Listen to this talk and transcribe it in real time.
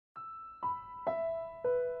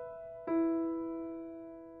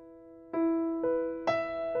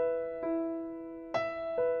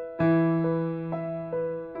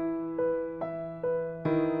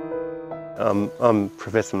I'm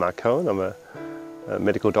Professor Marc Cohen. I'm a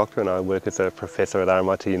medical doctor and I work as a professor at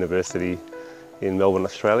RMIT University in Melbourne,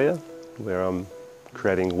 Australia, where I'm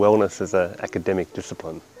creating wellness as an academic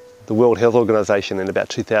discipline. The World Health Organization in about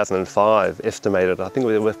 2005 estimated, I think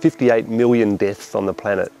there were 58 million deaths on the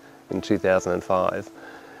planet in 2005.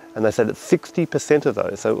 And they said that 60% of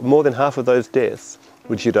those, so more than half of those deaths,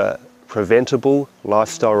 were due to preventable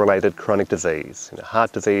lifestyle-related chronic disease,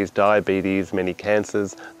 heart disease, diabetes, many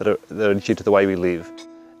cancers that are due to the way we live,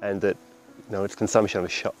 and that it's consumption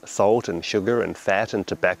of salt and sugar and fat and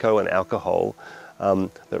tobacco and alcohol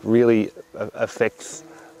that really affects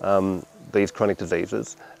these chronic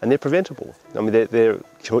diseases, and they're preventable. I mean, they're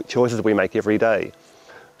choices we make every day.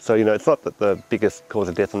 So it's not that the biggest cause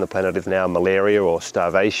of death on the planet is now malaria or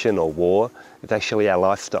starvation or war. It's actually our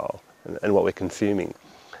lifestyle and what we're consuming.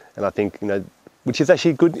 And I think, which is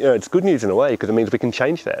actually good, it's good news in a way, because it means we can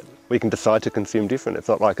change that. We can decide to consume different. It's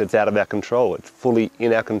not like it's out of our control. It's fully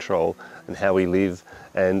in our control and how we live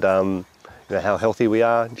and how healthy we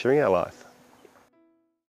are during our life.